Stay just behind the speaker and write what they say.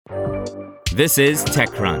This is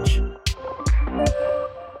TechCrunch.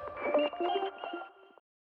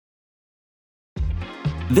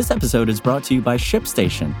 This episode is brought to you by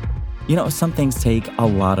ShipStation. You know, some things take a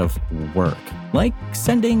lot of work, like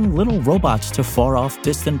sending little robots to far-off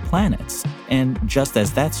distant planets. And just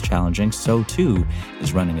as that's challenging, so too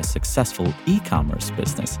is running a successful e-commerce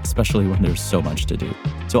business, especially when there's so much to do.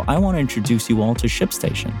 So I want to introduce you all to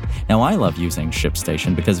ShipStation. Now, I love using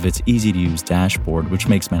ShipStation because of its easy-to-use dashboard, which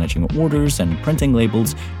makes managing orders and printing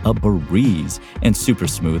labels a breeze and super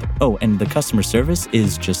smooth. Oh, and the customer service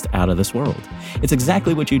is just out of this world. It's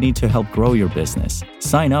exactly what you need to help grow your business.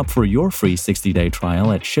 Sign up for your free 60-day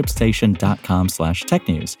trial at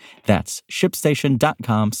shipstation.com/technews. That's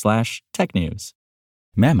shipstation.com/technews.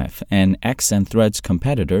 Mammoth, an X and Threads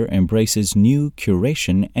competitor, embraces new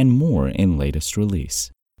curation and more in latest release.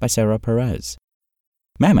 By Sarah Perez.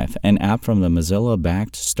 Mammoth, an app from the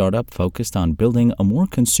Mozilla-backed startup focused on building a more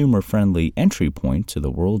consumer-friendly entry point to the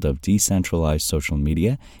world of decentralized social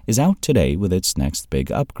media, is out today with its next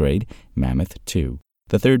big upgrade, Mammoth 2.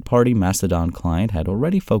 The third-party Mastodon client had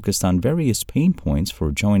already focused on various pain points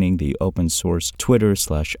for joining the open-source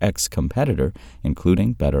Twitter/X competitor,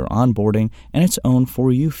 including better onboarding and its own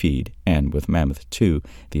For You feed. And with Mammoth 2,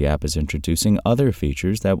 the app is introducing other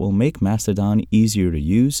features that will make Mastodon easier to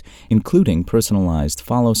use, including personalized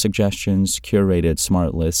follow suggestions, curated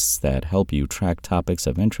smart lists that help you track topics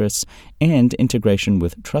of interest, and integration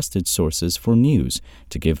with trusted sources for news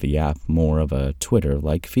to give the app more of a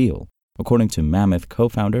Twitter-like feel. According to Mammoth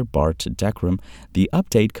co-founder Bart Dekram, the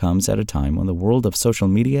update comes at a time when the world of social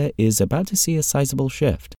media is about to see a sizable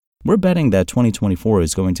shift. We're betting that 2024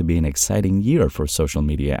 is going to be an exciting year for social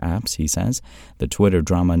media apps, he says. The Twitter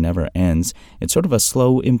drama never ends. It's sort of a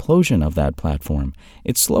slow implosion of that platform.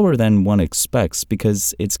 It's slower than one expects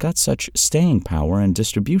because it's got such staying power and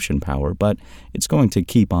distribution power, but it's going to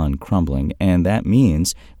keep on crumbling, and that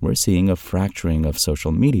means we're seeing a fracturing of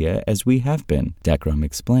social media as we have been, Dekram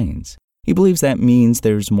explains. He believes that means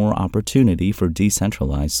there's more opportunity for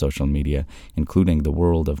decentralized social media, including the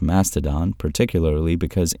world of Mastodon, particularly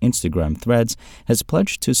because Instagram Threads has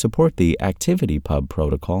pledged to support the ActivityPub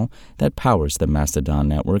protocol that powers the Mastodon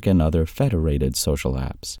network and other federated social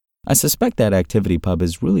apps. I suspect that ActivityPub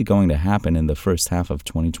is really going to happen in the first half of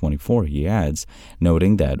 2024, he adds,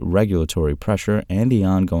 noting that regulatory pressure and the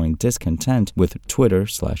ongoing discontent with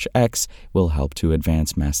Twitter/X will help to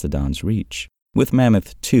advance Mastodon's reach. With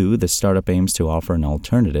Mammoth 2, the startup aims to offer an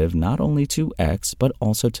alternative not only to X, but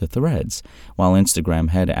also to Threads. While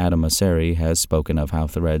Instagram head Adam Mosseri has spoken of how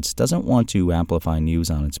Threads doesn't want to amplify news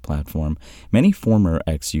on its platform, many former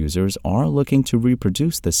X users are looking to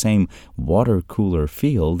reproduce the same water cooler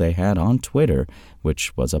feel they had on Twitter,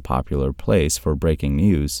 which was a popular place for breaking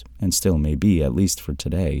news, and still may be, at least for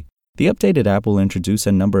today. The updated app will introduce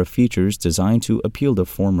a number of features designed to appeal to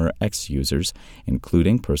former X users,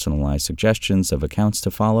 including personalized suggestions of accounts to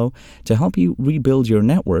follow to help you rebuild your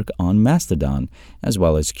network on Mastodon, as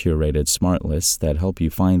well as curated smart lists that help you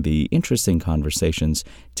find the interesting conversations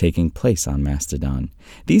taking place on Mastodon.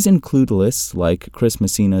 These include lists like Chris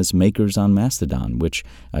Messina's Makers on Mastodon, which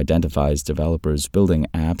identifies developers building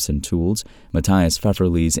apps and tools, Matthias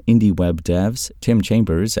Pfefferly's Indie Web Devs, Tim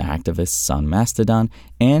Chambers' Activists on Mastodon,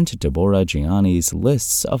 and Deborah Gianni's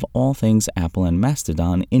lists of all things Apple and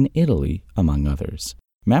Mastodon in Italy, among others.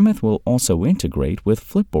 Mammoth will also integrate with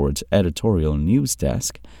Flipboard's editorial news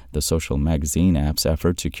desk, the social magazine app's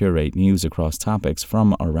effort to curate news across topics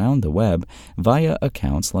from around the web via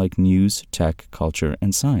accounts like news, tech, culture,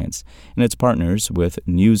 and science, and its partners with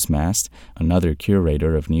Newsmast, another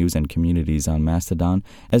curator of news and communities on Mastodon,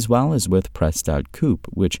 as well as with Press.coop,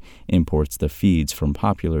 which imports the feeds from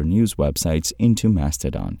popular news websites into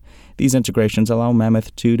Mastodon. These integrations allow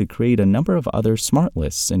Mammoth 2 to create a number of other smart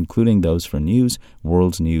lists, including those for news,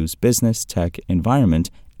 world news, business, tech,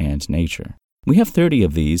 environment, and nature. We have 30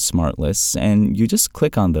 of these smart lists, and you just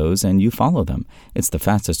click on those and you follow them. It's the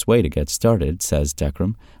fastest way to get started, says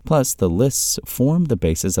Dekram. Plus, the lists form the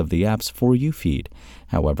basis of the app's For You feed.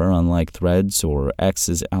 However, unlike Threads or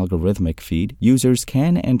X's algorithmic feed, users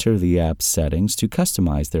can enter the app's settings to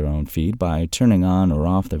customize their own feed by turning on or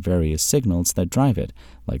off the various signals that drive it,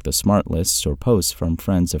 like the smart lists or posts from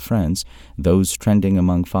friends of friends, those trending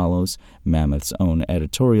among follows, Mammoth's own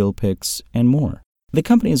editorial picks, and more. The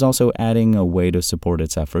company is also adding a way to support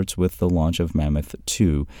its efforts with the launch of Mammoth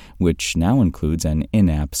 2, which now includes an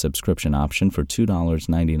in-app subscription option for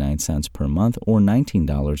 $2.99 per month or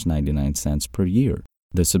 $19.99 per year.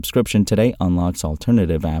 The subscription today unlocks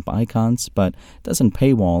alternative app icons, but doesn't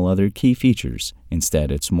paywall other key features.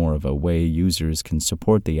 Instead, it's more of a way users can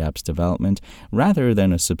support the app's development rather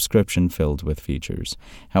than a subscription filled with features.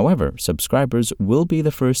 However, subscribers will be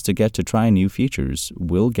the first to get to try new features,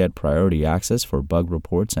 will get priority access for bug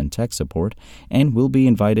reports and tech support, and will be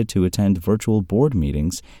invited to attend virtual board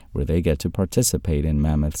meetings where they get to participate in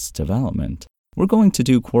Mammoth's development. We're going to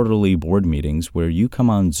do quarterly board meetings where you come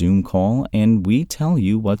on Zoom call and we tell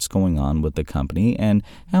you what's going on with the company and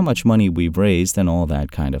how much money we've raised and all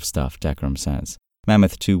that kind of stuff, Dekram says.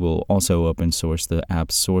 Mammoth 2 will also open source the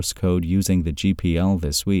app's source code using the GPL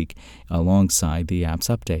this week alongside the app's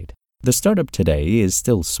update. The startup today is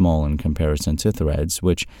still small in comparison to Threads,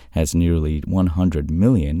 which has nearly 100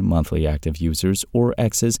 million monthly active users, or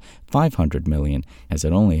X's 500 million, as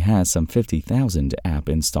it only has some 50,000 app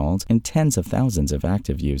installs and tens of thousands of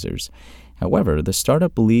active users. However, the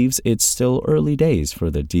startup believes it's still early days for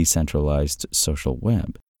the decentralized social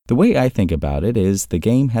web. The way I think about it is the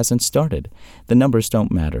game hasn't started. The numbers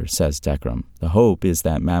don't matter, says Dekram. The hope is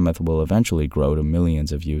that Mammoth will eventually grow to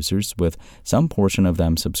millions of users, with some portion of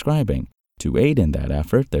them subscribing. To aid in that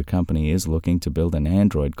effort, the company is looking to build an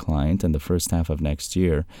Android client in the first half of next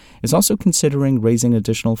year, is also considering raising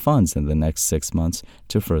additional funds in the next 6 months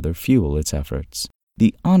to further fuel its efforts.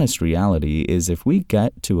 The honest reality is if we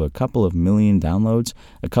get to a couple of million downloads,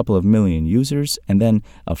 a couple of million users, and then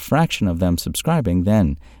a fraction of them subscribing,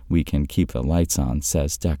 then we can keep the lights on,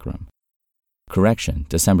 says Dekram. Correction,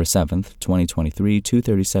 December 7th, 2023,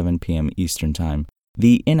 2:37 p.m. Eastern Time.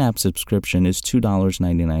 The in-app subscription is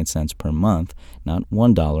 $2.99 per month, not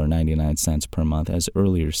 $1.99 per month as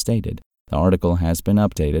earlier stated. The article has been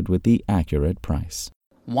updated with the accurate price.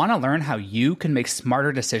 Want to learn how you can make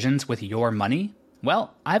smarter decisions with your money?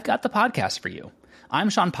 Well, I've got the podcast for you.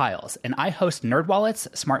 I'm Sean Piles, and I host NerdWallet's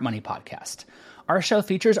Smart Money Podcast. Our show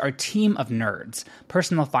features our team of nerds,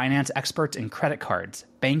 personal finance experts in credit cards,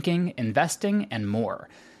 banking, investing, and more.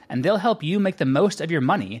 And they'll help you make the most of your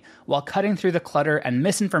money while cutting through the clutter and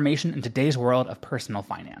misinformation in today's world of personal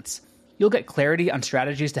finance. You'll get clarity on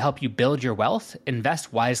strategies to help you build your wealth,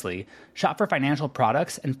 invest wisely, shop for financial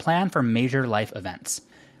products, and plan for major life events.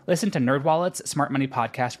 Listen to NerdWallet's Smart Money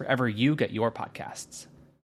Podcast wherever you get your podcasts.